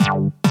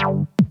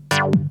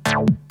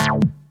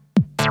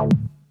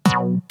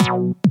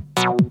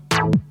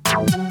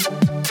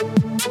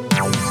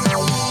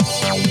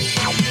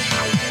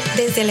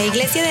Desde la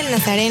Iglesia del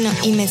Nazareno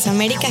y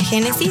Mesoamérica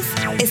Génesis,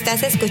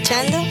 estás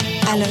escuchando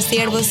a los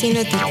siervos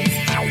inútiles.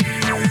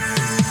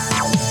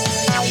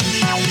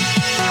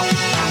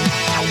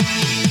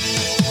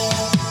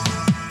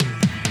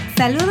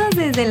 Saludos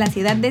desde la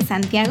ciudad de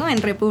Santiago,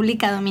 en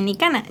República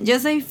Dominicana.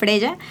 Yo soy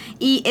Freya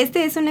y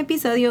este es un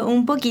episodio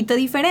un poquito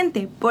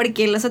diferente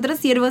porque los otros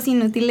siervos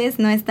inútiles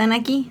no están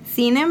aquí.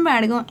 Sin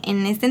embargo,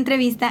 en esta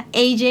entrevista,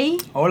 AJ,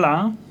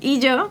 hola, y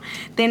yo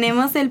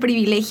tenemos el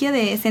privilegio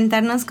de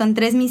sentarnos con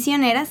 3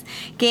 misioneras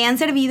que han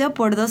servido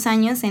por 2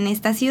 años en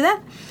esta ciudad.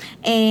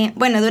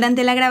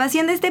 Durante la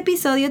grabación de este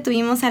episodio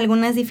tuvimos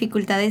algunas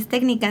dificultades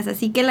técnicas,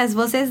 así que las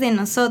voces de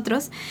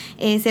nosotros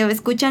se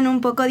escuchan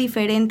un poco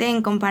diferente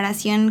en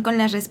comparación con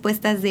las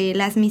respuestas de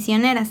las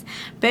misioneras,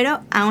 pero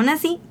aún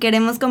así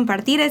queremos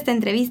compartir esta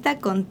entrevista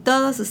con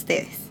todos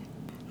ustedes.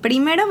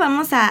 Primero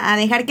vamos a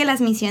dejar que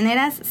las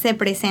misioneras se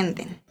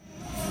presenten.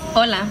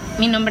 Hola,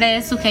 mi nombre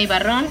es Sujei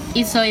Barrón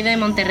y soy de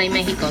Monterrey,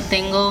 México.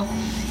 Tengo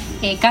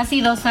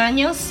casi 2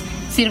 años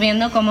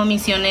sirviendo como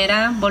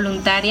misionera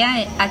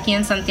voluntaria aquí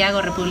en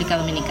Santiago, República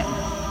Dominicana.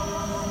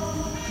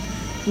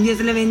 Dios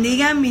le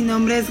bendiga, mi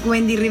nombre es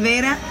Wendy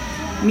Rivera,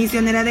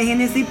 misionera de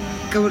Génesis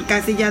por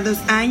casi ya 2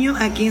 años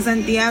aquí en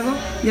Santiago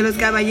de los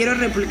Caballeros,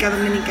 República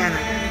Dominicana.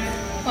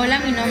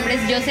 Hola, mi nombre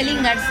es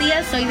Jocelyn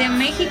García, soy de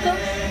México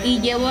y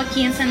llevo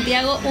aquí en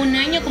Santiago 1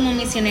 año como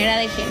misionera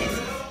de Génesis.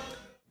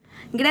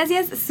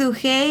 Gracias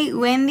Sujei,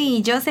 Wendy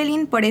y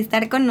Jocelyn por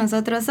estar con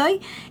nosotros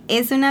hoy.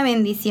 Es una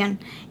bendición,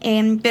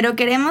 pero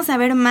queremos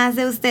saber más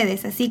de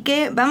ustedes, así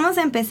que vamos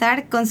a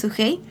empezar con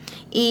Sujei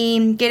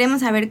y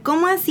queremos saber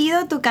cómo ha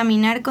sido tu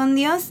caminar con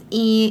Dios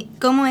y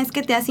cómo es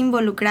que te has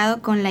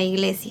involucrado con la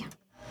iglesia.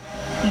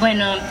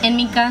 Bueno, en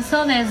mi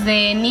caso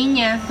desde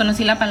niña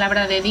conocí la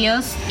palabra de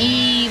Dios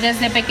y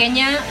desde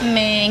pequeña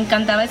me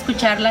encantaba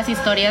escuchar las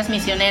historias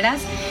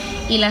misioneras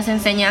y las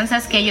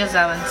enseñanzas que ellos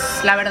daban.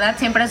 La verdad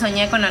siempre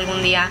soñé con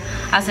algún día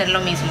hacer lo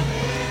mismo,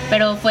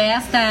 pero fue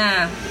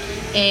hasta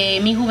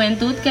mi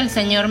juventud que el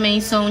Señor me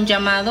hizo un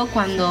llamado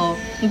cuando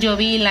yo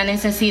vi la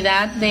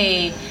necesidad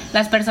de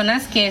las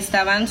personas que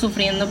estaban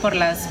sufriendo por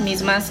las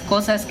mismas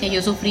cosas que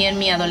yo sufrí en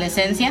mi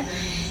adolescencia,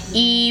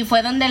 y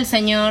fue donde el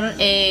Señor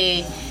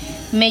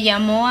me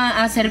llamó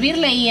a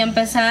servirle y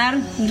empezar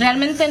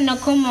realmente no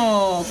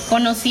como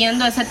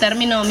conociendo ese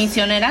término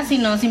misionera,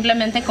 sino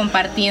simplemente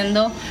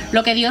compartiendo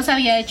lo que Dios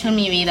había hecho en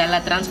mi vida,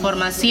 la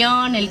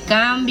transformación, el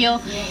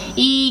cambio,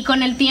 y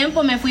con el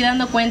tiempo me fui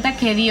dando cuenta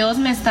que Dios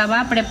me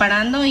estaba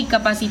preparando y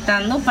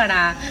capacitando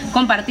para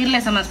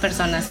compartirles a más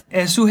personas.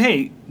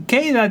 Sujei,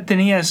 ¿qué edad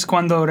tenías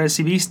cuando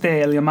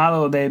recibiste el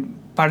llamado de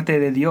parte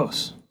de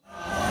Dios?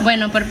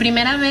 Bueno, por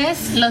primera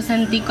vez lo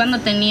sentí cuando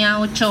tenía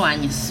 8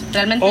 años.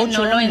 Realmente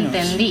no lo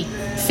entendí.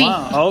 Sí,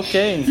 wow,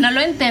 okay. No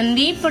lo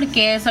entendí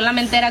porque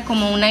solamente era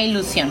como una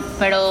ilusión.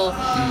 Pero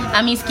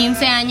a mis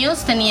 15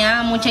 años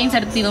tenía mucha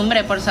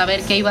incertidumbre por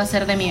saber qué iba a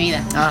hacer de mi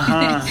vida.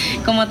 Ajá.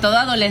 Como todo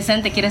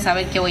adolescente quiere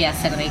saber qué voy a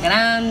hacer de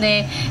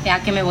grande, a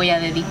qué me voy a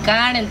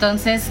dedicar.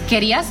 Entonces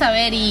quería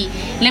saber y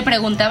le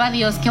preguntaba a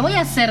Dios, ¿qué voy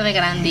a hacer de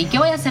grande? ¿Y qué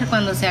voy a hacer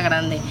cuando sea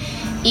grande?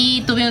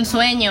 Y tuve un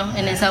sueño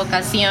en esa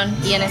ocasión,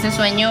 y en ese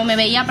sueño me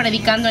veía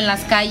predicando en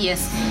las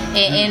calles,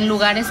 en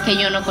lugares que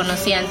yo no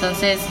conocía.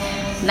 Entonces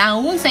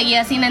aún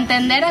seguía sin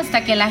entender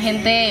hasta que la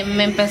gente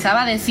me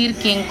empezaba a decir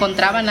que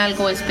encontraban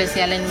algo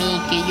especial en mí,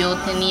 que yo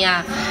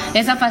tenía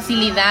esa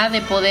facilidad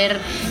de poder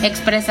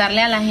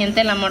expresarle a la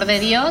gente el amor de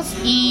Dios,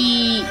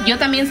 y yo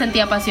también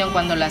sentía pasión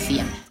cuando lo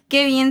hacía.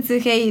 Qué bien,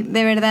 Sujei,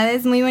 de verdad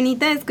es muy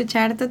bonito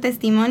escuchar tu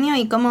testimonio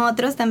y cómo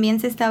otros también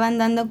se estaban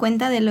dando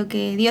cuenta de lo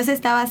que Dios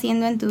estaba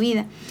haciendo en tu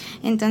vida.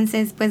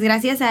 Entonces, pues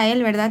gracias a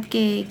Él, ¿verdad?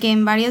 Que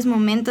en varios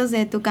momentos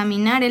de tu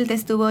caminar Él te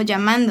estuvo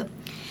llamando.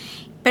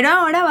 Pero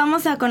ahora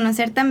vamos a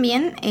conocer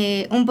también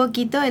un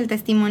poquito el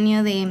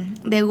testimonio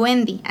de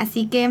Wendy.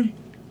 Así que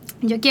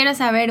yo quiero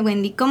saber,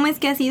 Wendy, ¿cómo es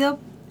que ha sido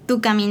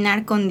tu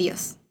caminar con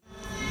Dios?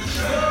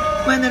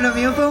 Bueno, lo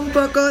mío fue un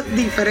poco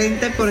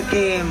diferente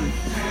porque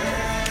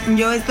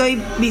yo estoy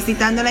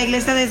visitando la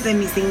iglesia desde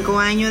mis 5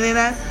 años de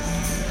edad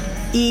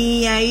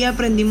y ahí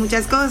aprendí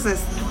muchas cosas.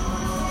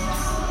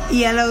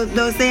 Y a los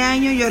 12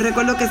 años yo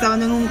recuerdo que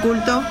estaban en un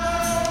culto,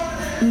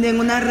 en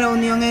una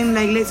reunión en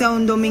la iglesia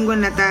un domingo en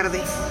la tarde.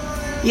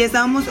 Y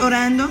estábamos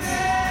orando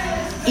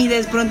y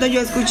de pronto yo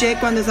escuché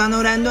cuando estaban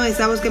orando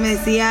esa voz que me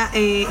decía,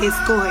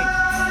 escoge.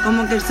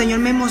 Como que el Señor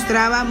me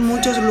mostraba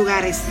muchos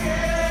lugares.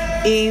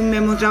 Y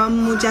me mostraba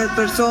muchas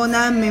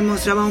personas, me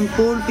mostraba un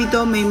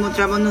púlpito, me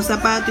mostraba unos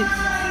zapatos,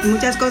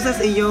 muchas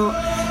cosas, y yo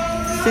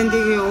sentí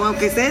que, wow,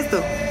 ¿qué es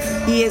esto?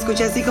 Y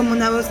escuché así como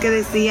una voz que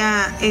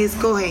decía,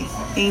 escoge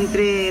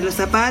entre los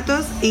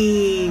zapatos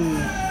y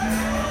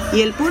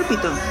el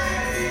púlpito.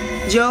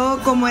 Yo,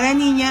 como era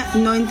niña,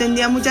 no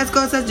entendía muchas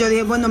cosas. Yo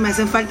dije, bueno, me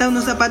hacen falta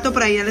unos zapatos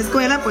para ir a la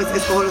escuela, pues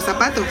escojo los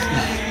zapatos,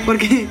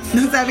 porque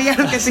no sabía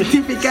lo que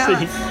significaba.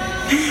 Sí.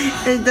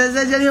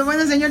 Entonces yo dije,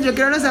 bueno, Señor, yo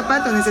quiero los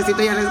zapatos,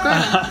 necesito ir a la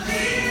escuela.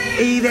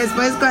 Y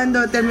después,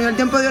 cuando terminó el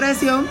tiempo de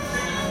oración,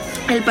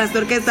 el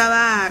pastor que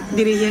estaba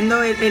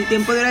dirigiendo el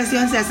tiempo de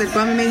oración se acercó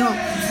a mí y me dijo,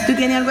 tú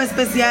tienes algo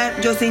especial,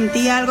 yo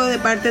sentí algo de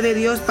parte de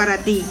Dios para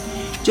ti.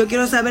 Yo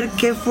quiero saber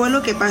qué fue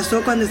lo que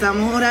pasó cuando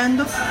estábamos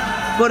orando,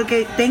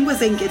 porque tengo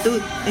esa inquietud.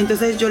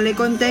 Entonces yo le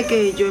conté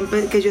que yo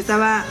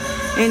estaba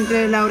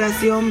entre la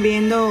oración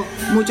viendo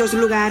muchos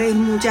lugares,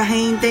 mucha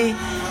gente,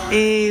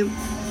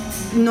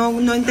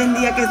 no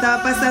entendía qué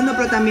estaba pasando,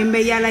 pero también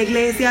veía la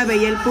iglesia,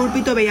 veía el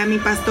púlpito, veía a mi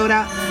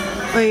pastora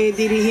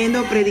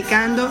dirigiendo,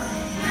 predicando,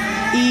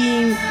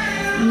 y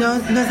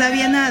no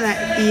sabía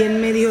nada. Y él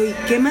me dijo, ¿y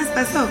qué más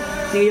pasó?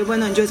 Digo yo,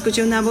 bueno, yo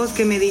escuché una voz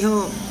que me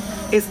dijo,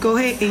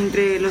 escoge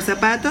entre los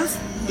zapatos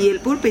y el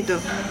púlpito.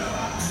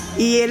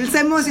 Y él se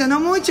emocionó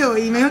mucho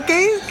y me dijo,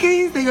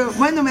 ¿qué? Digo,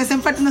 bueno, me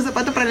hacen falta unos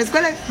zapatos para la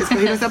escuela,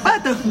 escogí los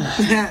zapatos.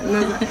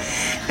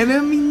 Él me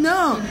dijo,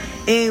 no,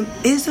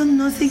 eso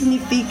no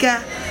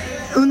significa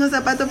unos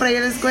zapatos para ir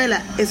a la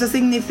escuela, eso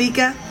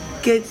significa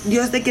que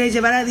Dios te quiere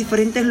llevar a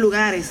diferentes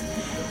lugares.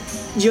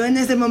 Yo en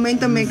ese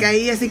momento me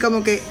caí así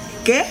como que,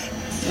 ¿qué?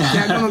 O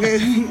sea, como que,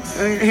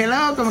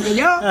 hello, como que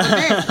yo,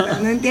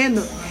 no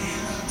entiendo.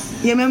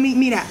 Y él me dijo,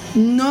 mira,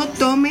 no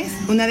tomes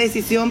una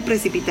decisión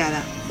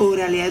precipitada.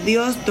 Órale a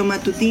Dios, toma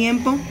tu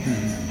tiempo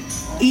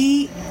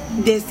y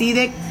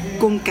decide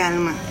con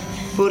calma.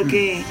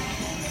 Porque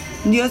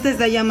Dios te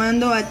está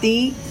llamando a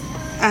ti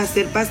a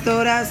ser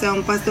pastora, o sea,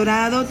 un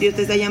pastorado. Dios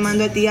te está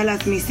llamando a ti a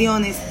las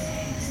misiones.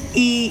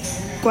 Y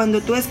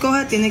cuando tú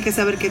escojas, tienes que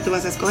saber qué tú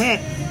vas a escoger.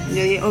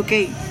 Yo dije, ok,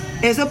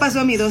 eso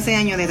pasó a mis 12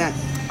 años de edad.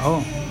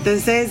 Oh.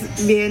 Entonces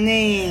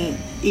viene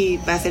y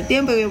pasa el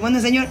tiempo y digo, bueno,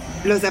 Señor,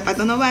 los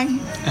zapatos no van,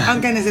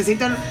 aunque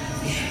necesito.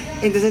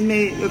 Entonces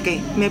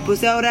me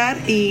puse a orar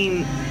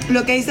y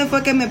lo que hice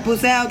fue que me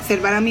puse a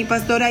observar a mi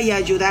pastora y a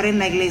ayudar en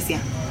la iglesia,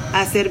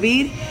 a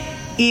servir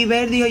y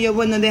ver, digo yo,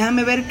 bueno,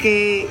 déjame ver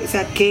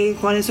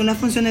cuáles son las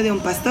funciones de un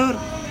pastor.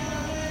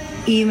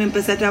 Y me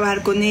empecé a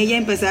trabajar con ella,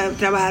 empecé a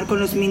trabajar con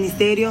los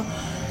ministerios,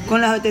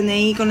 con la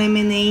JNI, con la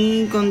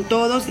MNI, con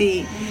todos,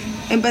 y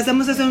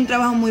empezamos a hacer un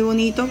trabajo muy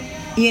bonito.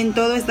 Y en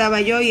todo estaba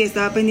yo y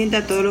estaba pendiente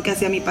a todo lo que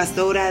hacía mi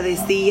pastora,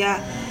 decía,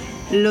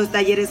 los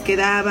talleres que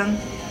daban.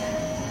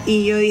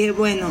 Y yo dije,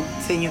 bueno,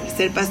 Señor,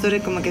 ser pastor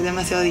es como que es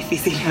demasiado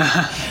difícil,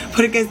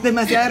 porque es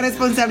demasiada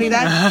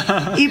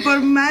responsabilidad. Y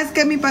por más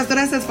que mi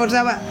pastora se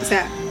esforzaba, o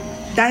sea,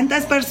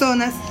 tantas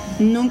personas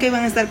nunca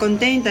iban a estar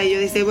contentas. Y yo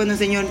decía, bueno,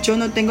 Señor, yo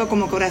no tengo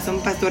como corazón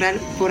pastoral,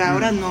 por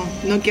ahora no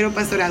quiero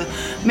pastorado.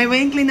 Me voy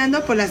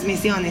inclinando por las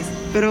misiones.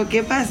 Pero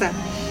 ¿qué pasa?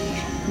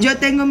 Yo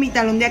tengo mi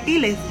talón de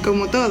Aquiles,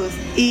 como todos,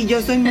 y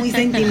yo soy muy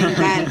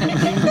sentimental.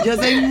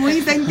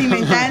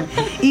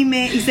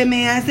 Y se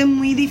me hace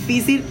muy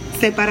difícil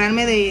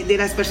separarme de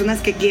las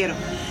personas que quiero.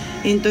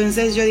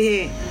 Entonces yo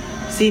dije,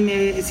 si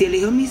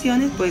elijo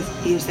misiones, pues,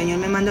 y el Señor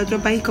me manda a otro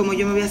país, ¿cómo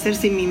yo me voy a hacer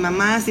sin mi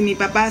mamá, sin mi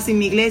papá, sin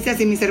mi iglesia,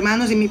 sin mis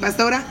hermanos, sin mi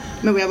pastora?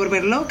 Me voy a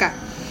volver loca.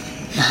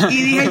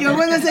 Y dije yo,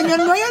 bueno, Señor,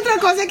 no hay otra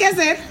cosa que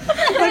hacer.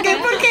 ¿Por qué?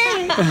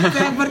 O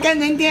sea, ¿por qué?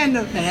 No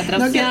entiendo.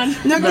 No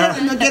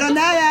quiero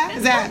nada.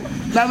 O sea,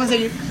 vamos a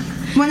seguir.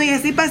 Bueno, y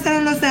así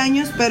pasaron los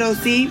años, pero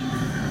sí,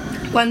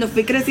 cuando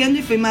fui creciendo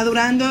y fui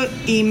madurando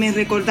y me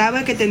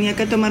recordaba que tenía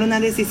que tomar una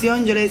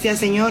decisión, yo le decía,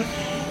 Señor,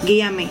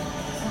 guíame.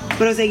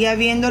 Pero seguía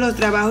viendo los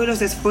trabajos y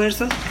los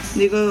esfuerzos.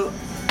 Digo,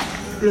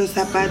 los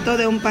zapatos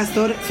de un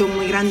pastor son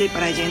muy grandes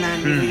para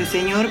llenar. Digo yo,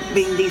 Señor,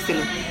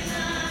 bendícelo.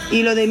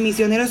 Y los de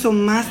misioneros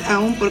son más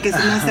aún, porque es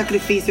más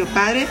sacrificio.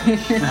 Padre,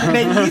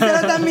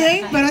 bendícelo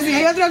también, pero si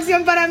hay otra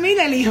opción para mí,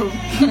 la elijo.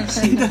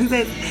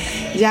 Entonces,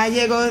 ya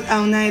llegó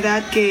a una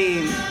edad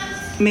que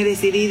me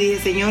decidí y dije,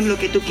 Señor, lo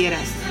que tú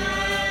quieras.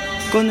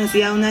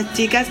 Conocí a unas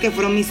chicas que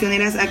fueron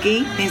misioneras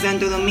aquí, en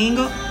Santo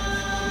Domingo,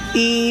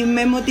 y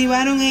me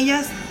motivaron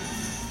ellas.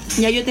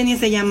 Ya yo tenía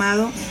ese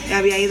llamado,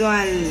 había ido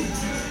a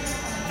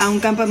un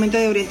campamento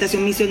de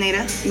orientación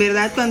misionera,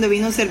 ¿verdad? Cuando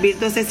vino a servir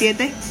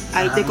 12-7,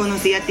 ahí te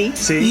conocí a ti.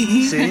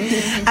 Sí.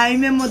 Ahí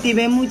me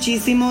motivé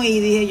muchísimo y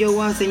dije yo,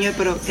 wow, Señor,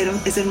 pero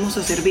es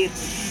hermoso servir.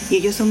 Y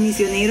ellos son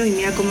misioneros y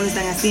mira cómo lo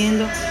están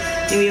haciendo.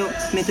 Digo yo,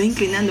 me estoy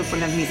inclinando por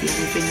las misiones,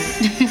 Señor.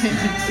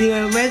 Digo,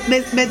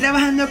 ve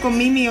trabajando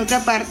conmigo mi otra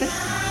parte.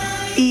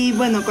 Y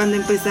bueno, cuando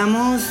empecé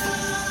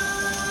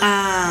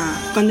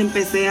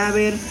a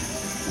ver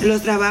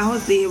los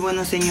trabajos, dije,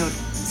 bueno, Señor,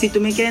 si tú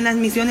me quieres en las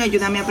misiones,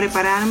 ayúdame a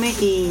prepararme.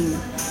 Y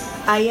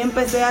ahí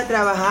empecé a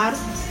trabajar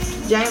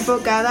ya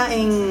enfocada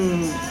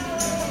en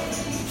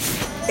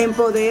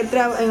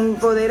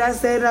poder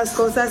hacer las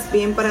cosas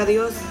bien para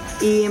Dios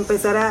y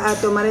empezar a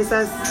tomar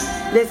esas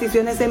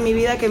decisiones en mi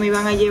vida que me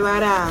iban a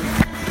llevar a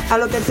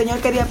lo que el Señor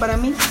quería para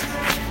mí.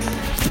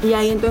 Y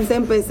ahí entonces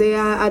empecé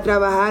a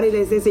trabajar y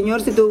le decía,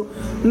 Señor, si tú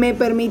me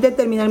permites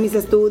terminar mis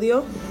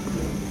estudios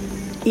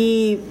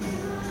y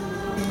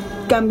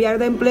cambiar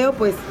de empleo,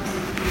 pues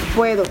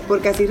puedo,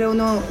 porque así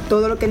reúno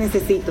todo lo que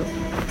necesito.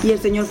 Y el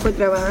Señor fue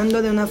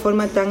trabajando de una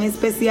forma tan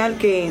especial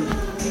que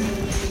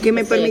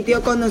me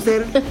permitió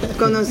conocer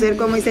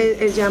cómo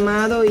hice el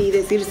llamado y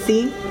decir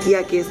sí, y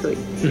aquí estoy.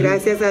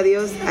 Gracias a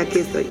Dios, aquí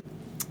estoy.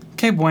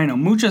 Qué bueno,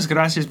 muchas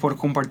gracias por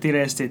compartir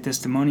este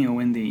testimonio,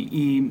 Wendy.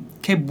 Y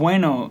qué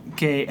bueno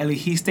que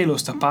elegiste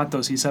los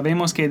zapatos y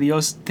sabemos que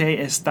Dios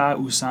te está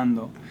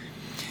usando.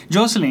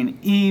 Jocelyn,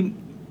 y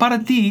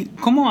para ti,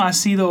 ¿cómo ha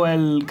sido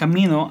el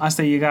camino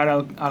hasta llegar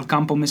al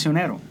campo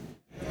misionero?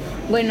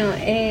 Bueno,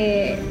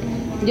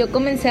 yo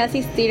comencé a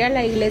asistir a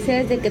la iglesia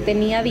desde que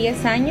tenía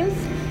 10 años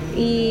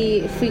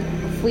y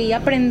fui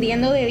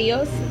aprendiendo de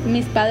Dios.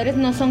 Mis padres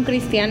no son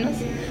cristianos,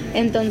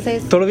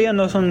 entonces... ¿Todavía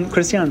no son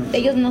cristianos?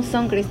 Ellos no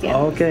son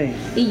cristianos. Okay.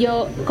 Y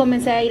yo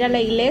comencé a ir a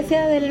la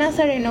iglesia del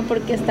Nazareno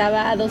porque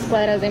estaba a 2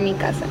 cuadras de mi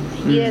casa.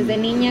 Y desde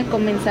niña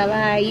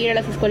comenzaba a ir a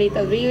las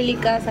escuelitas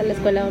bíblicas, a la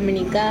escuela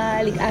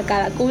dominical, a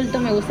cada culto.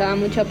 Me gustaba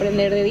mucho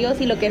aprender de Dios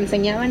y lo que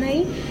enseñaban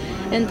ahí.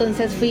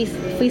 Entonces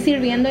fui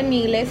sirviendo en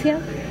mi iglesia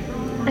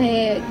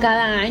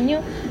cada año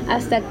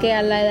hasta que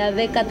a la edad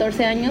de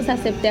 14 años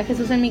acepté a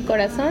Jesús en mi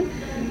corazón.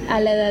 A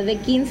la edad de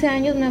 15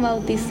 años me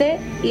bauticé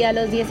y a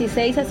los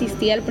 16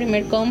 asistí al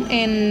primer COM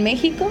en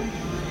México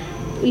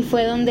y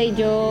fue donde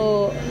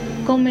yo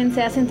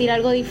comencé a sentir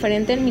algo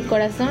diferente en mi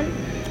corazón,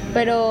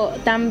 pero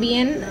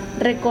también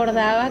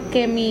recordaba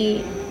que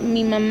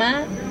mi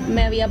mamá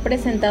me había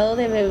presentado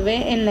de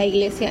bebé en la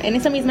iglesia, en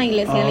esa misma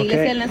iglesia, en la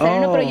iglesia del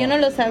Nazareno, pero yo no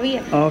lo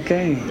sabía.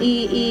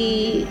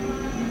 Y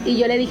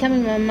yo le dije a mi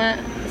mamá,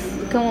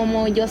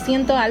 como yo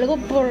siento algo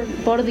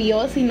por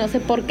Dios y no sé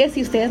por qué,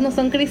 si ustedes no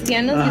son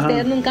cristianos y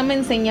ustedes nunca me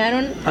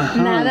enseñaron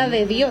nada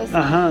de Dios.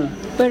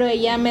 Pero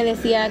ella me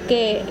decía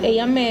que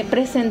ella me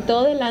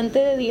presentó delante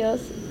de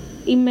Dios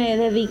y me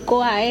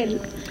dedicó a Él.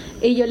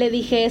 Y yo le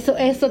dije,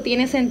 eso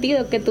tiene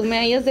sentido, que tú me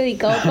hayas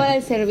dedicado para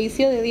el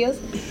servicio de Dios.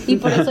 Y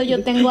por eso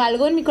yo tengo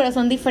algo en mi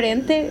corazón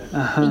diferente.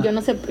 Y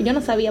yo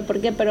no sabía por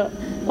qué, pero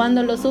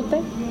cuando lo supe,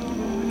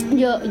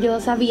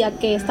 yo sabía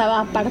que estaba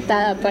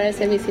apartada para el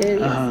servicio de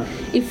Dios.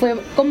 Y fue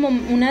como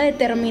una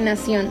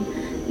determinación.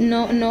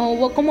 No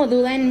hubo como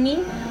duda en mí,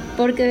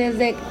 porque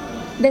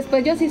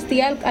después yo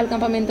asistí al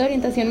campamento de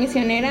orientación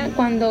misionera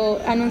cuando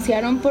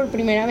anunciaron por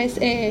primera vez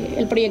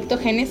el proyecto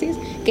Génesis,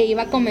 que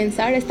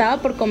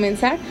estaba por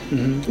comenzar.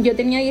 Yo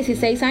tenía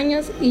 16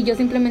 años y yo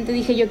simplemente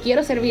dije, yo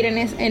quiero servir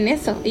en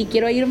eso y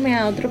quiero irme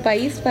a otro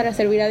país para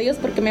servir a Dios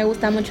porque me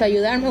gusta mucho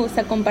ayudar, me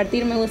gusta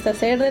compartir, me gusta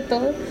hacer de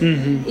todo.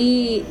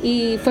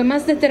 Y fue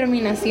más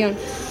determinación.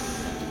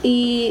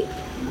 Y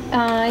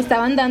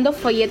estaban dando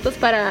folletos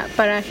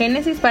para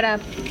Génesis para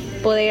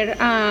poder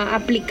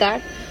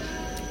aplicar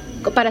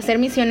para ser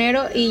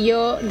misionero, y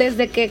yo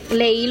desde que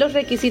leí los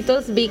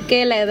requisitos vi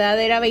que la edad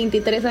era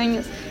 23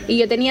 años y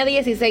yo tenía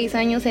 16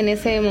 años en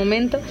ese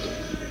momento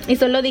y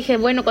solo dije,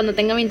 bueno, cuando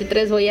tenga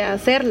 23 voy a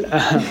hacerlo.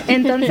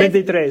 Entonces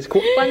 23,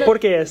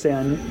 ¿por qué ese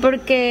año?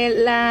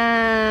 Porque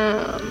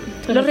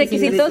los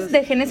requisitos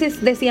de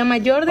Génesis decía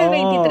mayor de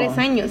 23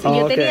 años y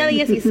yo tenía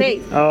 16.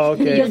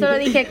 Y yo solo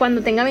dije,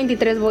 cuando tenga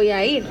 23 voy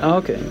a ir.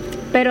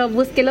 Pero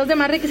busqué los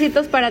demás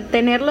requisitos para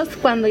tenerlos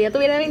cuando ya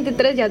tuviera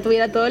 23, ya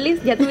tuviera todo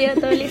listo.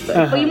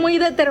 Fui muy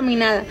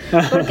determinada,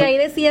 porque ahí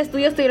decía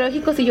estudios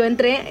teológicos y yo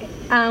entré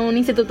a un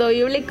instituto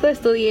bíblico,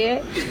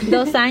 estudié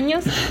 2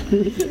 años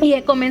y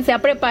comencé a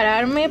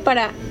prepararme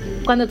para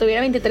cuando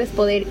tuviera 23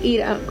 poder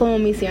ir como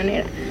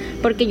misionera.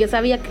 Porque yo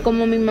sabía que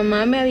como mi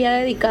mamá me había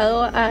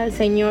dedicado al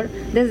Señor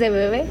desde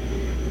bebé,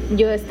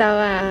 yo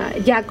estaba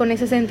ya con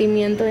ese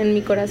sentimiento en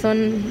mi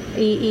corazón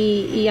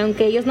y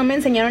aunque ellos no me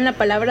enseñaron la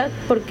palabra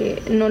porque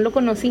no lo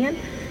conocían,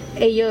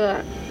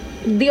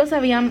 Dios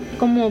había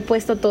como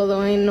puesto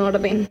todo en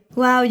orden.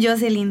 Wow,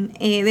 Jocelyn,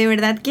 de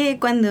verdad que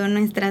cuando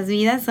nuestras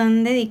vidas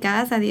son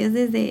dedicadas a Dios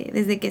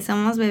desde que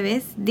somos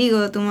bebés,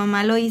 digo, tu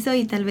mamá lo hizo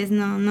y tal vez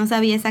no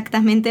sabía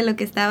exactamente lo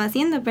que estaba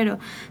haciendo, pero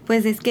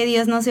pues es que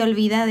Dios no se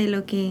olvida de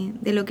lo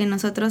que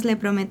nosotros le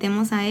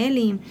prometemos a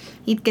Él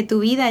y que tu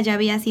vida ya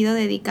había sido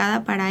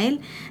dedicada para Él,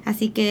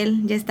 así que Él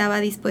ya estaba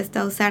dispuesto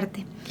a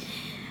usarte.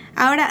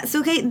 Ahora,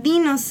 Sujei,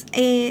 dinos,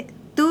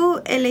 ¿tú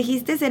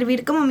elegiste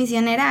servir como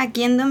misionera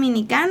aquí en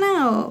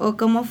Dominicana o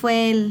cómo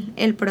fue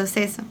el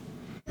proceso?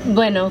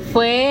 Bueno,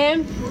 fue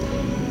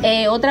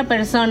otra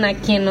persona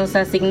quien nos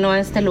asignó a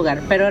este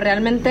lugar, pero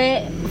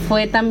realmente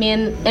fue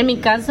también, en mi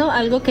caso,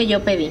 algo que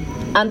yo pedí.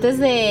 Antes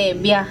de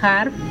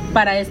viajar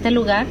para este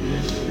lugar,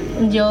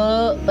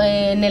 yo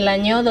en el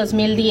año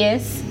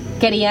 2010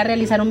 quería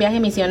realizar un viaje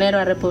misionero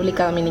a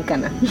República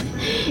Dominicana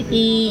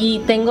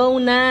y tengo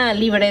una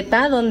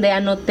libreta donde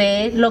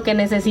anoté lo que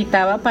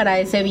necesitaba para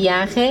ese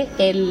viaje,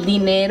 el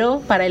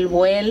dinero para el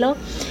vuelo,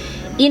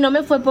 y no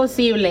me fue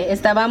posible.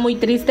 Estaba muy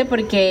triste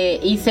porque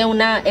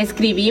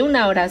escribí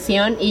una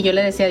oración y yo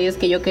le decía a Dios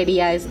que yo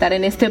quería estar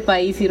en este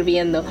país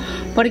sirviendo,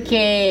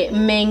 porque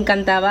me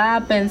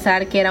encantaba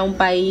pensar que era un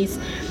país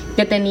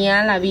que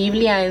tenía la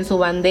Biblia en su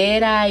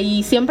bandera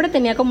y siempre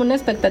tenía como una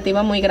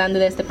expectativa muy grande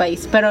de este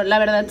país, pero la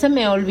verdad se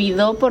me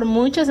olvidó por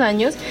muchos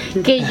años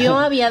que yo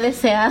había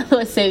deseado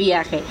ese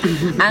viaje.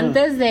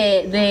 Antes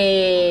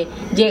de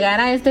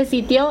llegar a este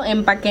sitio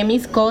empaqué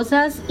mis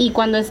cosas y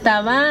cuando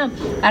estaba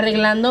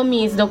arreglando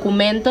mis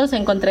documentos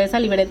encontré esa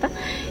libreta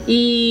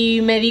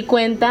y me di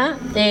cuenta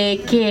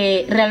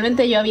que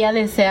realmente yo había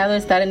deseado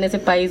estar en ese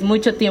país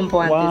mucho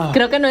tiempo antes.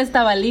 Creo que no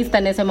estaba lista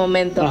en ese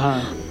momento.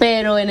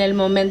 pero en el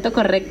momento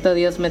correcto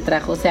Dios me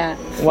trajo. O sea,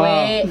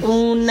 fue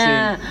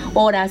una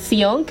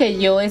oración que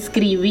yo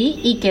escribí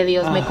y que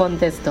Dios me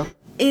contestó.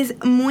 Es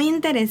muy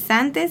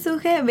interesante,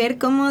 Suje, ver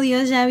cómo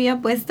Dios ya había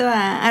puesto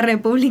a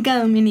República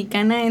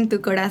Dominicana en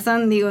tu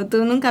corazón. Digo,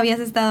 tú nunca habías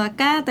estado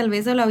acá, tal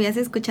vez solo habías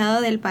escuchado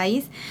del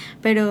país,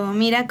 pero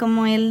mira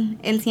cómo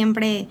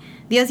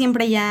Dios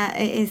siempre ya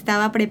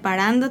estaba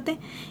preparándote.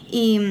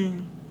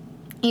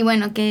 Y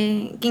bueno,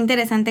 qué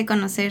interesante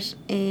conocer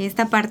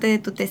esta parte de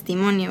tu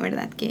testimonio,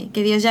 ¿verdad?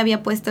 Que Dios ya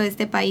había puesto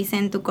este país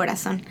en tu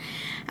corazón.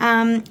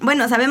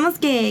 Bueno, sabemos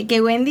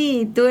que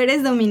Wendy, tú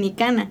eres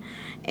dominicana.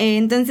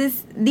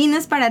 Entonces,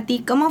 dinos para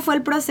ti, ¿cómo fue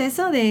el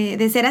proceso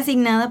de ser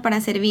asignada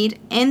para servir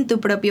en tu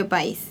propio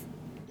país?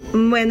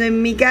 Bueno,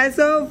 en mi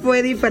caso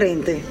fue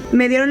diferente.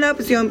 Me dieron la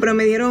opción, pero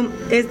me dijeron,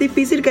 es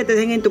difícil que te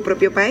dejen en tu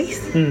propio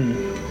país.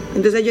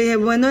 Entonces yo dije,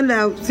 bueno,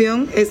 la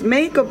opción es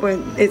México, pues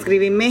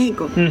escribí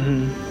México.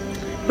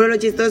 Pero lo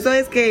chistoso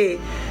es que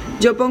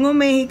yo pongo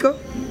México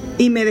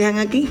y me dejan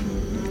aquí.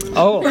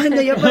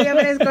 Cuando yo podía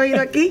haber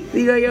escogido aquí,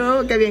 digo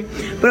yo, qué bien.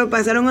 Pero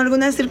pasaron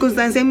algunas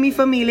circunstancias en mi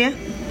familia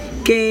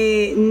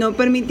que no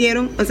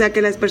permitieron, o sea,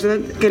 que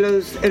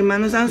los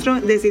hermanos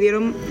Armstrong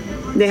decidieron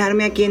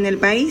dejarme aquí en el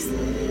país,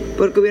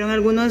 porque hubieron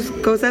algunas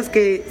cosas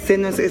que se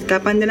nos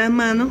escapan de las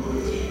manos,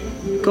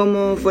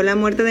 como fue la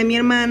muerte de mi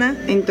hermana.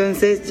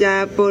 Entonces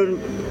ya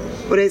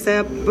por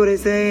esa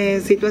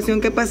situación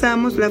que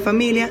pasamos, la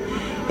familia,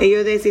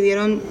 ellos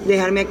decidieron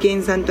dejarme aquí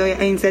en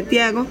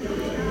Santiago,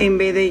 en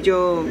vez de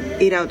yo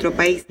ir a otro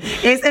país.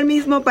 Es el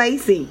mismo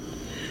país, sí,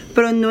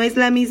 pero no es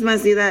la misma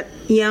ciudad.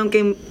 Y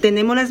aunque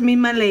tenemos las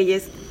mismas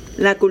leyes,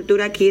 la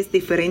cultura aquí es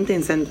diferente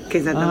que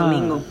en Santo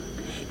Domingo.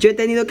 Yo he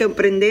tenido que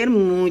aprender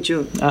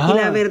mucho. Y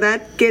la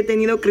verdad que he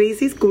tenido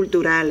crisis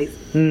culturales.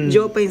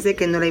 Yo pensé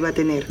que no la iba a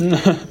tener.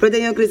 Pero he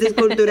tenido crisis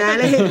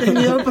culturales, he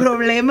tenido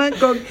problemas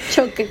con...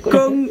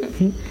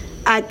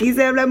 Aquí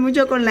se habla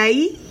mucho con la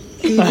I.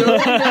 Y yo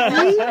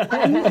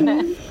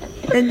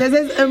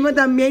entonces hemos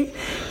también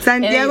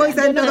Santiago y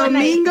Santo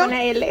Domingo.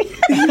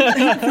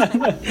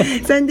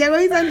 Santiago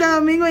y Santo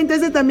Domingo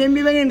entonces también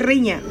viven en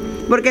riña,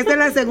 porque esta es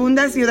la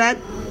segunda ciudad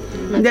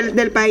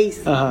del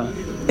país.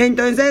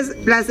 Entonces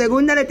la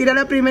segunda le tira a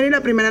la primera y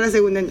la primera a la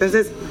segunda.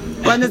 Entonces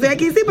cuando estoy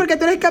aquí, sí, porque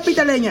tú eres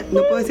capitaleña,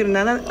 no puedo decir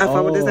nada a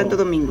favor de Santo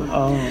Domingo.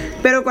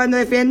 Pero cuando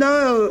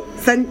defiendo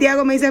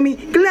Santiago me dice a mí,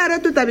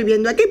 claro, tú estás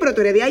viviendo aquí, pero tú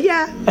eres de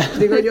allá.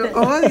 Digo yo,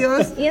 oh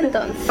Dios. Y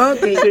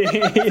entonces,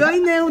 soy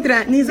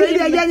neutra, ni soy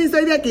de allá ni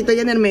soy de aquí, estoy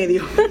en el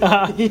medio.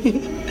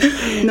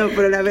 No,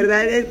 pero la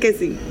verdad es que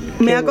sí,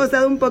 me ha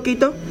costado un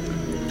poquito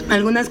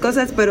algunas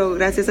cosas, pero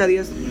gracias a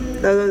Dios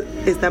todo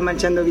está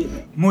marchando bien.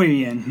 Muy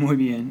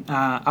bien.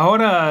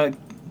 Ahora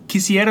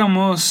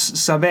quisiéramos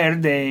saber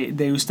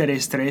de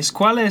ustedes tres,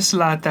 ¿cuál es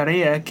la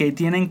tarea que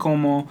tienen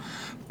como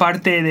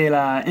parte de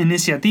la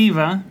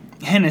iniciativa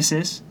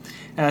Génesis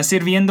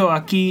sirviendo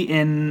aquí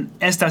en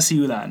esta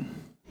ciudad?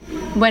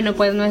 Bueno,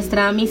 pues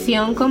nuestra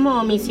misión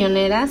como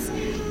misioneras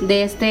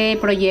de este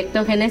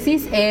proyecto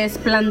Génesis es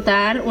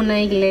plantar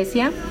una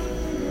iglesia.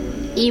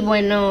 Y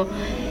bueno,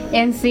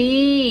 en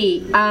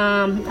sí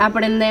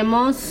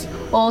aprendemos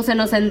o se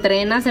nos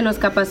entrena, se nos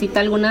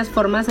capacita algunas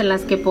formas en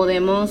las que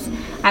podemos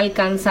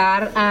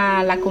alcanzar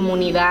a la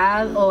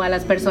comunidad o a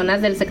las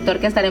personas del sector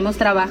que estaremos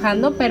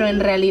trabajando, pero en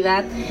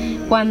realidad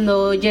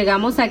cuando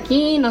llegamos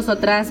aquí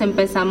nosotras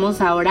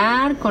empezamos a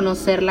orar,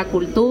 conocer la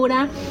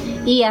cultura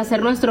y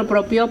hacer nuestro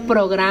propio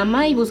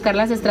programa y buscar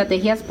las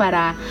estrategias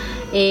para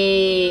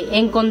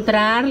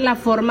encontrar la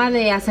forma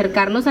de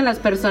acercarnos a las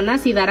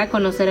personas y dar a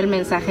conocer el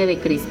mensaje de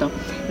Cristo.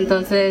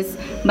 Entonces,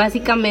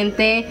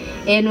 básicamente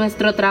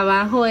nuestro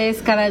trabajo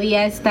es cada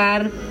día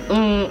estar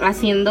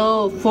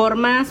haciendo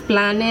formas,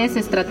 planes,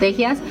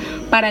 estrategias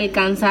para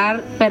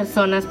alcanzar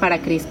personas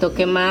para Cristo,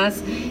 que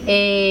más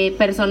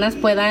personas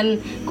puedan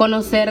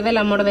conocer del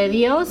amor de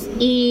Dios.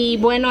 Y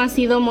bueno, ha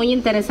sido muy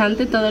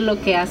interesante todo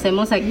lo que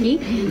hacemos aquí.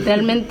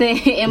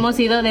 Realmente hemos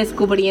ido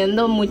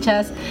descubriendo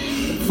muchas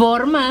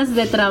formas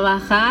de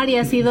trabajar y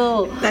ha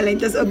sido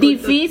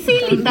difícil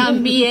y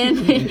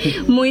también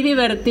muy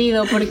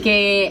divertido,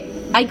 porque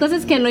hay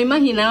cosas que no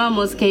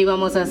imaginábamos que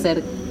íbamos a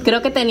hacer.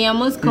 Creo que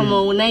teníamos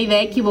como una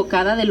idea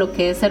equivocada de lo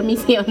que es ser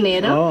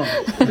misionero.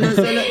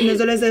 No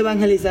solo es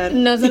evangelizar.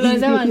 No solo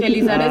es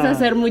evangelizar, es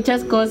hacer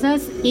muchas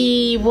cosas.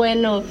 Y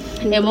bueno,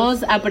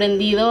 hemos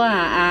aprendido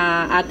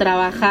a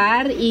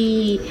trabajar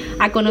y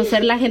a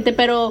conocer la gente,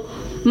 pero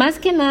más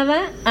que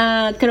nada,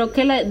 creo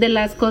que de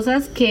las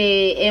cosas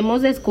que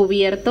hemos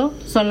descubierto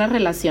son las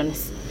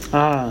relaciones.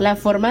 La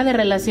forma de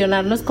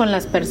relacionarnos con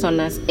las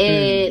personas.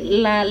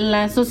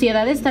 La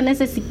sociedad está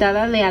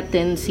necesitada de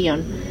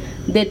atención,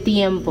 de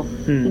tiempo,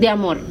 de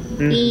amor.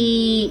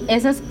 Y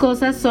esas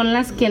cosas son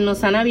las que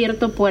nos han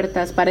abierto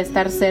puertas para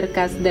estar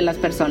cerca de las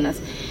personas.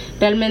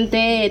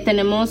 Realmente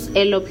tenemos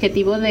el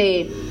objetivo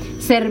de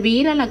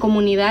servir a la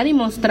comunidad y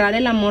mostrar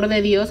el amor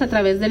de Dios a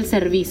través del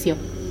servicio.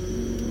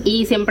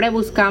 Y siempre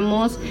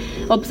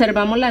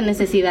observamos las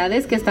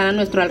necesidades que están a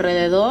nuestro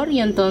alrededor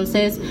y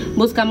entonces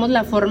buscamos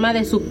la forma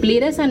de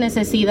suplir esa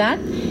necesidad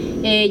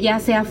ya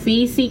sea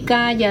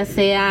física, ya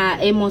sea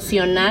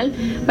emocional,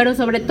 pero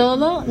sobre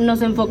todo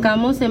nos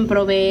enfocamos en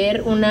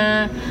proveer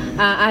una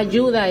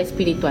ayuda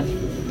espiritual.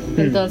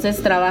 Entonces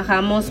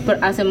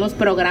hacemos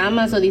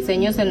programas o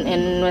diseños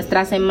en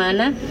nuestra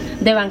semana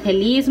de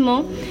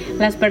evangelismo.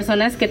 Las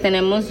personas que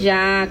tenemos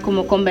ya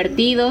como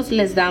convertidos,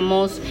 les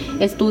damos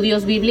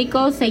estudios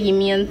bíblicos,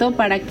 seguimiento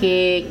para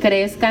que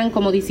crezcan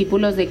como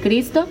discípulos de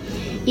Cristo.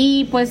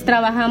 Y pues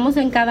trabajamos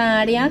en cada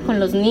área con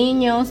los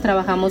niños,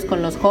 trabajamos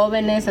con los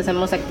jóvenes,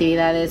 hacemos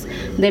actividades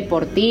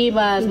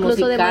deportivas,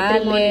 incluso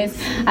musicales,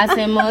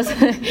 hacemos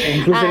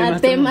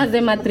temas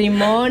de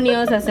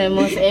matrimonios,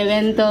 hacemos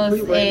eventos,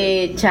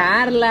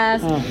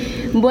 charlas.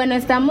 Bueno,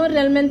 estamos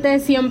realmente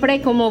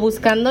siempre como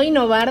buscando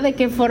innovar de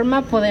qué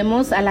forma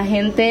podemos a la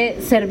gente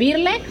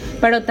servirle,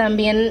 pero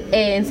también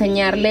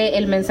enseñarle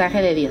el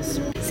mensaje de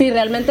Dios. Sí,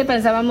 realmente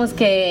pensábamos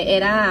que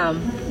era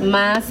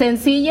más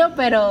sencillo,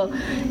 pero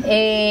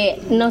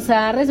nos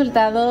ha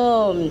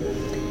resultado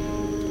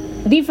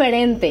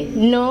diferente.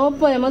 No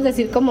podemos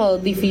decir como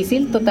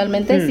difícil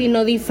totalmente,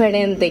 sino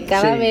diferente.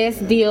 Cada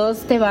vez Dios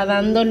te va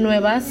dando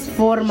nuevas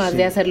formas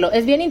de hacerlo.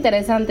 Es bien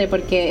interesante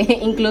porque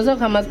incluso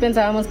jamás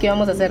pensábamos que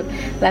íbamos a hacer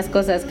las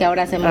cosas que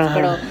ahora hacemos,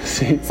 pero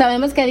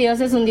sabemos que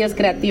Dios es un Dios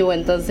creativo,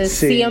 entonces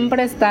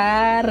siempre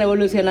está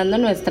revolucionando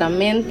nuestra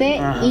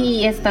mente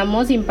y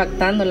estamos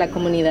impactando la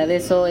comunidad.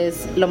 Eso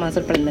es lo más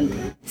sorprendente.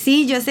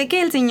 Sí, yo sé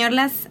que el Señor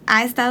las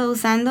ha estado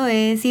usando,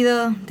 he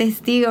sido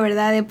testigo,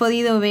 ¿verdad? He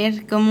podido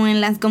ver cómo en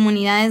las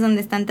comunidades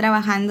donde están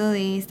trabajando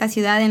de esta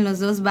ciudad, en los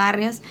 2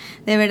 barrios,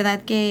 de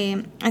verdad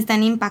que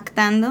están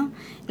impactando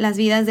las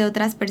vidas de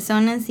otras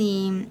personas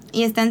y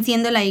están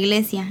siendo la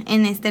iglesia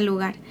en este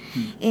lugar.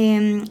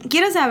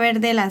 Quiero saber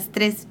de las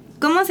 3.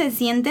 ¿Cómo se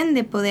sienten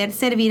de poder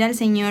servir al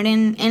Señor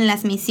en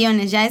las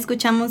misiones? Ya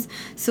escuchamos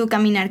su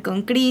caminar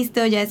con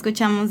Cristo, ya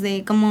escuchamos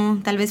de cómo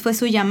tal vez fue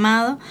su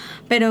llamado,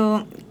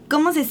 pero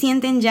 ¿cómo se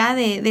sienten ya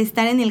de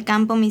estar en el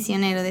campo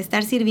misionero, de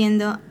estar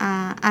sirviendo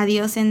a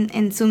Dios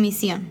en su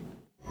misión?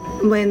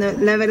 Bueno,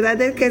 la verdad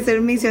es que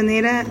ser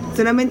misionera,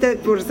 solamente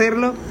por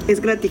serlo, es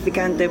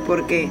gratificante,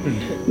 porque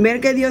ver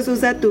que Dios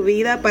usa tu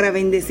vida para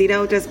bendecir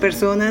a otras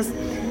personas,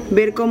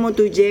 ver cómo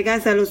tú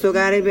llegas a los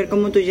hogares, ver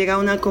cómo tú llegas a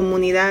una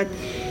comunidad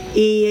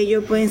y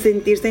ellos pueden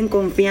sentirse en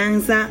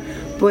confianza,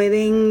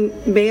 pueden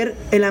ver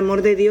el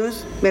amor de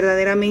Dios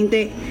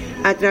verdaderamente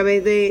a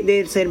través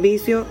del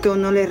servicio que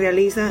uno les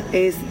realiza,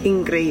 es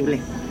increíble.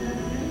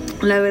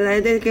 La verdad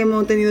es que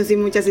hemos tenido sí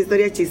muchas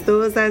historias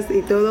chistosas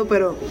y todo,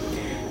 pero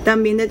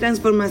también de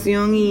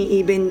transformación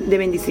y de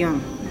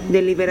bendición,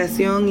 de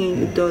liberación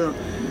y todo.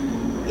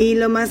 Y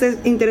lo más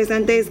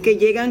interesante es que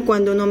llegan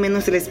cuando uno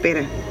menos se lo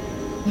espera.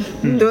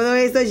 Todo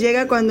esto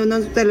llega cuando uno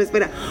se lo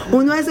espera.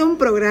 Uno hace un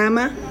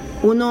programa,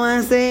 uno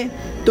hace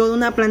toda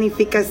una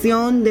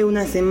planificación de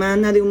una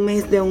semana, de un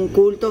mes, de un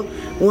culto.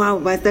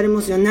 Wow, va a estar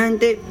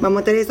emocionante, vamos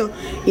a hacer eso.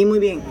 Y muy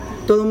bien,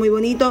 todo muy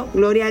bonito,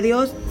 gloria a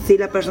Dios, si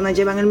las personas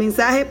llevan el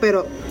mensaje,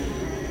 pero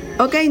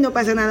ok, no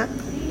pasa nada.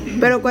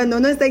 Pero cuando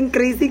uno está en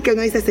crisis, que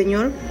uno dice,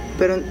 Señor,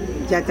 pero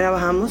ya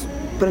trabajamos,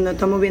 pero no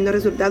estamos viendo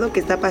resultados, ¿qué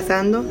está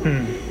pasando?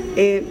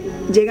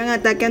 Llegan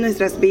ataques a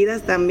nuestras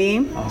vidas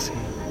también.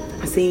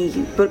 Sí,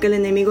 porque el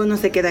enemigo no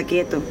se queda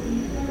quieto.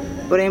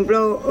 Por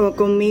ejemplo,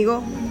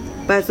 conmigo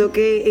pasó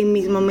que en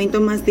mis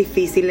momentos más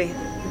difíciles,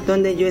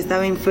 donde yo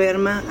estaba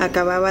enferma,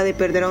 acababa de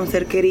perder a un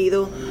ser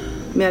querido,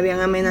 me habían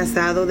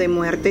amenazado de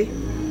muerte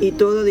y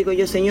todo, digo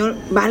yo, Señor,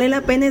 ¿vale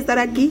la pena estar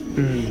aquí?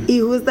 Y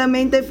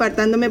justamente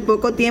faltándome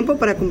poco tiempo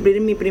para cumplir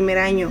mi primer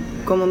año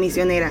como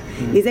misionera.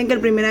 Dicen que el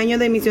primer año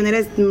de misionera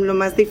es lo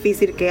más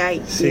difícil que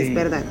hay, y es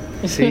verdad.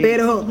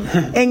 Pero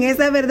en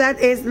esa verdad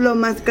es lo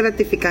más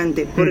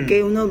gratificante,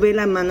 porque uno ve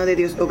la mano de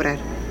Dios obrar.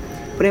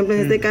 Por ejemplo,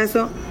 en este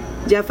caso,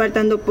 ya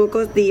faltando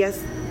pocos días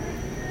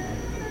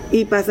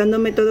y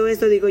pasándome todo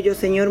esto, digo yo,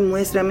 Señor,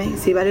 muéstrame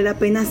si vale la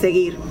pena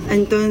seguir.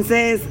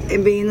 Entonces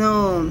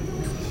vino,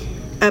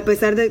 a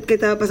pesar de que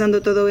estaba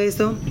pasando todo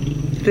eso,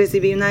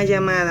 recibí una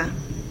llamada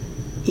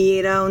y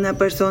era una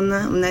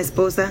persona, una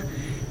esposa,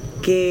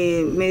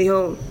 que me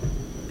dijo,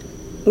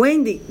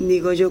 Wendy,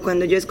 digo yo,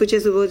 cuando yo escuché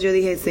su voz, yo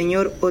dije,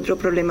 Señor, otro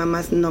problema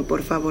más, no,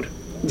 por favor.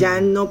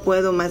 Ya no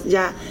puedo más,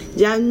 ya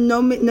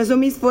no son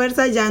mis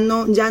fuerzas, ya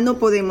no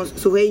podemos.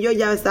 Sujé y yo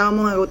ya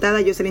estábamos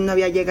agotadas, Jocelyn no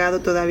había llegado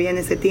todavía en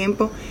ese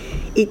tiempo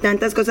y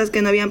tantas cosas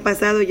que no habían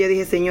pasado, yo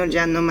dije, Señor,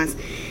 ya no más.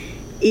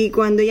 Y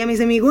cuando ella me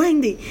dice, mi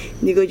Wendy,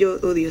 digo yo,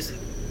 oh Dios,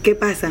 ¿qué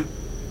pasa?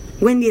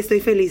 Wendy, estoy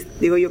feliz.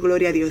 Digo yo,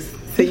 gloria a Dios.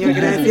 Señor,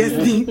 gracias.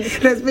 Sí,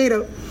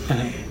 respiro.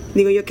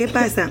 Digo yo, ¿qué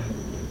pasa?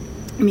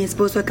 Mi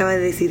esposo acaba de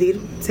decidir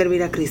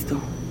servir a Cristo.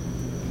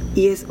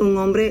 Y es un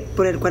hombre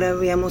por el cual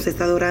habíamos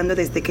estado orando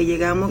desde que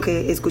llegamos,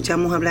 que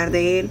escuchamos hablar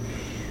de él,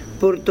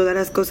 por todas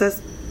las cosas,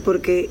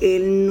 porque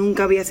él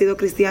nunca había sido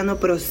cristiano,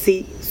 pero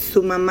sí,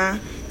 su mamá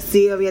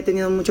sí había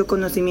tenido mucho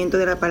conocimiento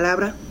de la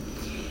palabra.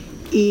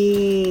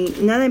 Y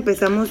nada,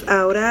 empezamos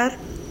a orar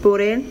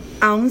por él,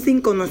 aún sin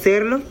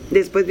conocerlo.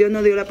 Después Dios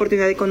nos dio la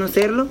oportunidad de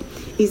conocerlo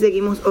y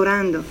seguimos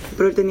orando,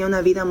 pero él tenía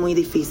una vida muy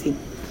difícil.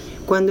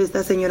 Cuando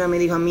esta señora me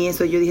dijo a mí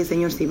eso, yo dije,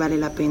 Señor, sí vale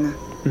la pena.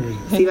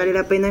 Sí vale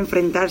la pena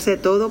enfrentarse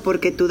a todo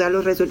porque tú das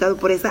los resultados.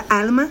 Por esa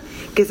alma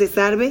que se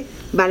salve,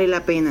 vale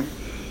la pena.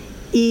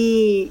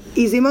 Y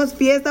hicimos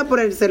fiesta por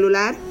el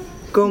celular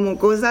como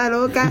cosa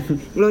loca,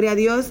 gloria a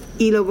Dios.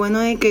 Y lo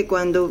bueno es que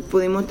cuando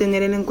pudimos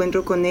tener el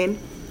encuentro con él,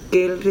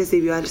 que él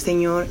recibió al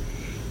Señor,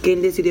 que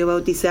él decidió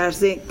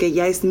bautizarse, que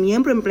ya es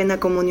miembro en plena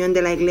comunión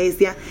de la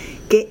iglesia,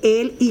 que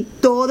él y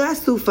toda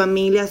su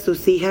familia,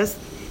 sus hijas,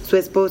 su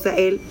esposa,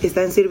 él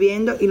están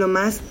sirviendo. Y lo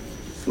más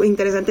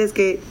interesante es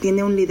que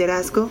tiene un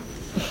liderazgo,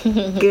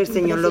 que el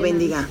Señor lo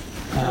bendiga.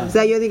 O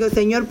sea, yo digo,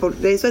 Señor, por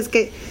eso es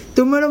que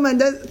tú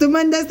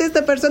mandaste a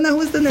esta persona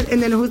justo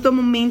en el justo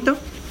momento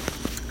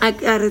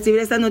a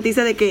recibir esta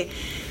noticia de que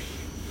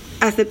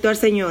aceptó al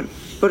Señor,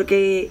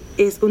 porque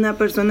es una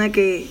persona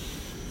que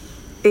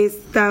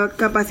está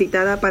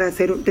capacitada para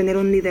tener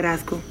un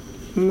liderazgo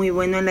muy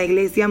bueno en la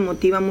iglesia,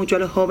 motiva mucho a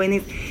los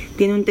jóvenes,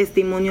 tiene un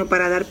testimonio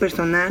para dar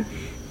personal,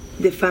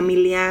 de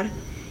familiar.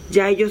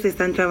 Ya ellos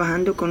están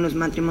trabajando con los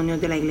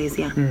matrimonios de la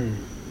iglesia.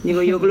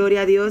 Digo yo,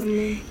 gloria a Dios,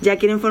 ya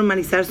quieren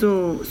formalizar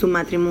su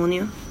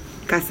matrimonio,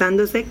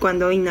 casándose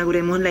cuando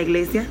inauguremos la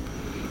iglesia.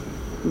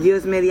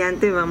 Dios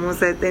mediante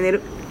vamos a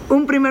tener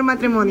un primer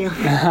matrimonio.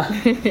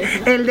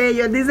 El de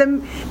ellos.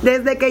 Dicen,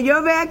 desde que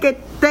yo vea que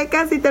esté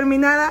casi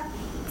terminada,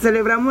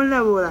 celebramos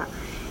la boda.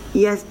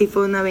 Y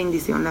fue una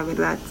bendición, la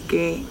verdad,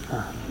 que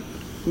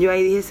yo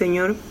ahí dije,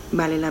 Señor,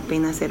 vale la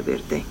pena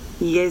servirte.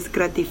 Y es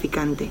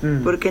gratificante,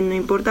 porque no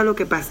importa lo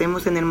que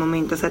pasemos en el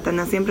momento,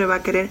 Satanás siempre va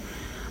a querer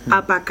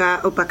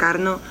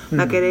opacarnos,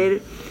 va a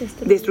querer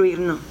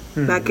destruirnos,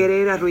 va a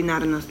querer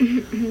arruinarnos,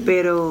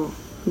 pero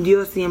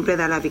Dios siempre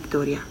da la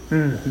victoria.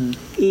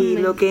 Y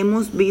lo que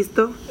hemos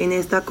visto en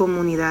esta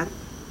comunidad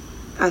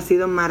ha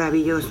sido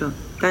maravilloso,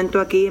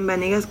 tanto aquí en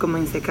Vanegas como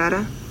en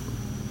Secara.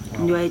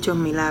 Dios ha hecho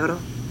un milagro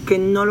que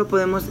no lo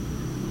hubiésemos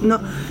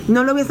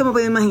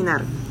podido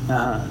imaginar.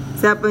 O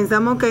sea,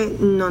 pensamos que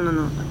no,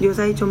 Dios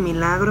ha hecho un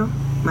milagro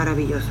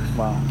maravilloso.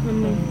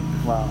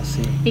 Wow, sí.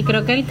 Y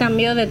creo que el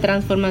cambio de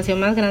transformación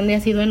más grande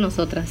ha sido en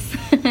nosotras.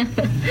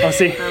 ¿Oh,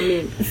 sí?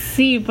 Amén.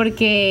 Sí,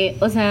 porque,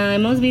 o sea,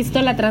 hemos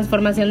visto la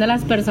transformación de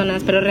las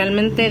personas, pero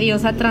realmente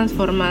Dios ha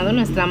transformado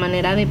nuestra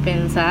manera de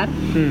pensar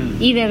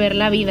y de ver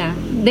la vida.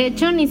 De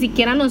hecho, ni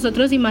siquiera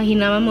nosotros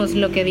imaginábamos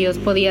lo que Dios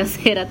podía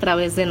hacer a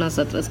través de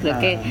nosotros. Creo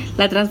que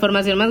la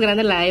transformación más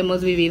grande la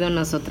hemos vivido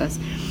nosotras.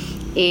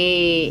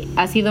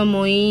 Ha sido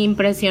muy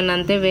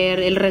impresionante ver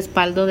el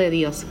respaldo de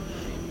Dios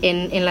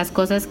en las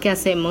cosas que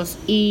hacemos,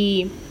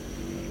 y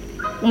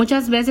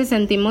muchas veces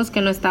sentimos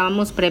que no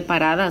estábamos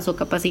preparadas o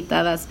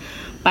capacitadas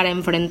para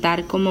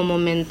enfrentar como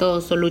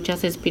momentos o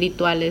luchas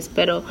espirituales,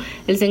 pero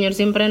el Señor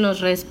siempre nos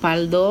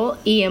respaldó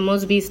y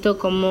hemos visto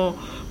cómo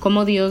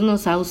Dios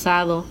nos ha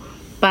usado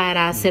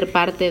para ser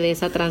parte de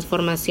esa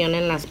transformación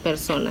en las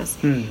personas.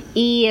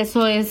 Y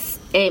eso es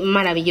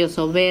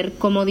maravilloso, ver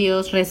cómo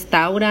Dios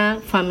restaura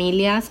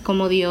familias,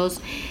 cómo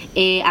Dios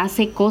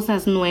hace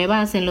cosas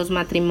nuevas en los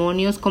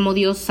matrimonios, cómo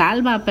Dios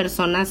salva a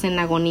personas en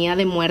agonía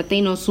de muerte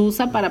y nos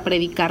usa para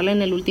predicarle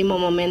en el último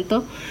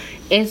momento.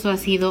 Eso ha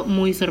sido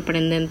muy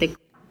sorprendente.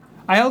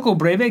 ¿Hay algo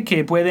breve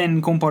que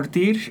pueden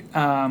compartir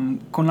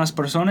con las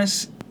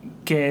personas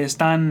que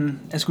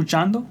están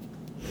escuchando?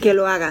 Que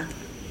lo haga.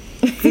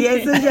 Si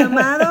es un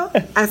llamado,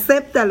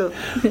 acéptalo,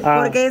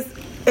 porque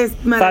es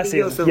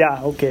maravilloso. Fácil, ya,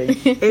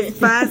 okay. Es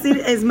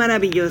fácil, es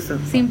maravilloso.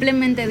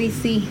 Simplemente di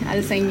sí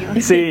al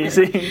Señor. Sí.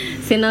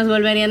 Si nos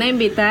volverían a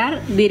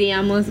invitar,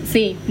 diríamos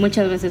sí,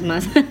 muchas veces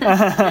más.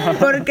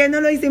 ¿Por qué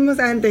no lo hicimos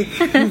antes?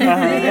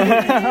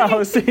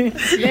 Sí.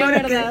 De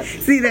verdad.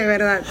 Sí, de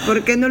verdad.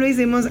 ¿Por qué no lo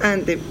hicimos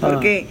antes?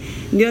 Porque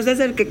Dios es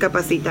el que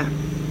capacita.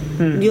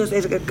 Dios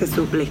es el que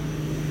suple.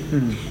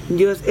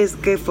 Dios es el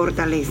que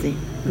fortalece.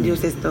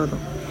 Dios es todo.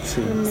 Sí.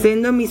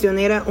 Siendo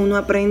misionera, uno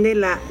aprende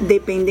la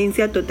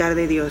dependencia total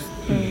de Dios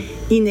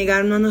y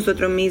negarnos a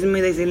nosotros mismos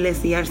y decirle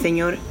sí al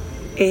Señor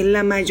es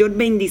la mayor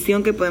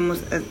bendición que podemos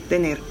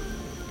tener,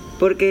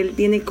 porque Él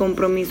tiene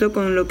compromiso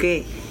con lo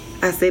que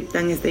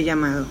aceptan este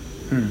llamado.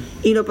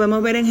 Y lo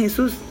podemos ver en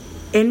Jesús.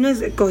 Él no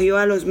escogió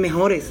a los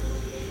mejores.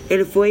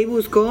 Él fue y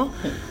buscó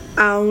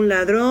a un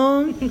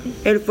ladrón,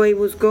 Él fue y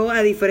buscó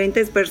a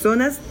diferentes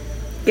personas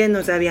que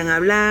no sabían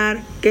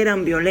hablar, que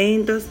eran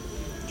violentos.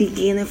 ¿Y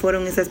quiénes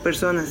fueron esas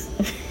personas?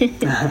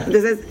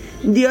 Entonces,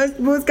 Dios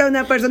busca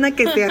una persona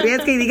que se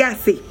arriesgue y diga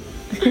sí.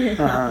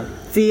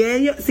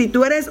 Si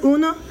tú eres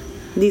uno,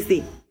 di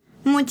sí.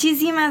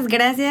 Muchísimas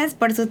gracias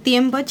por su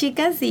tiempo,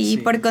 chicas, y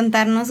por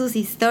contarnos sus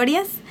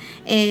historias.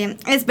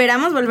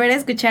 Esperamos volver a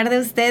escuchar de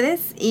ustedes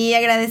y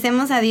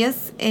agradecemos a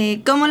Dios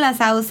cómo las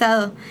ha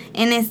usado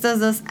en estos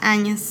 2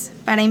 años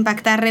para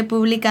impactar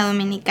República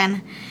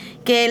Dominicana.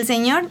 Que el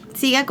Señor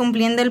siga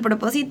cumpliendo el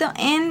propósito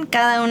en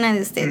cada una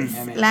de ustedes.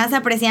 Las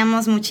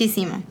apreciamos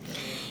muchísimo.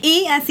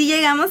 Y así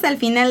llegamos al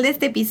final de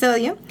este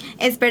episodio.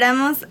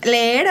 Esperamos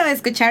leer o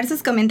escuchar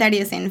sus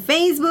comentarios en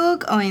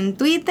Facebook o en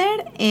Twitter.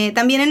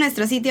 También en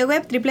nuestro sitio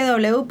web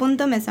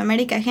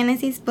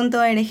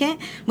www.mesoamericagenesis.org.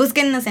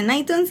 Búsquennos en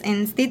iTunes,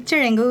 en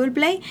Stitcher, en Google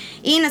Play.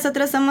 Y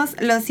nosotros somos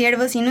Los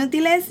Siervos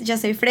Inútiles. Yo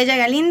soy Freya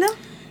Galindo.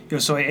 Yo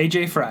soy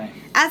AJ Fry.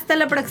 Hasta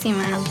la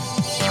próxima.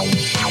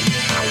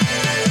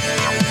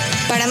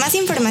 Para más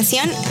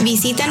información,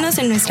 visítanos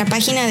en nuestra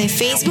página de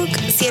Facebook,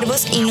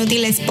 Siervos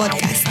Inútiles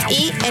Podcast,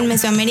 y en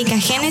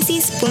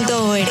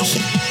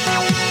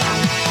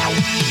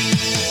mesoamericagenesis.org.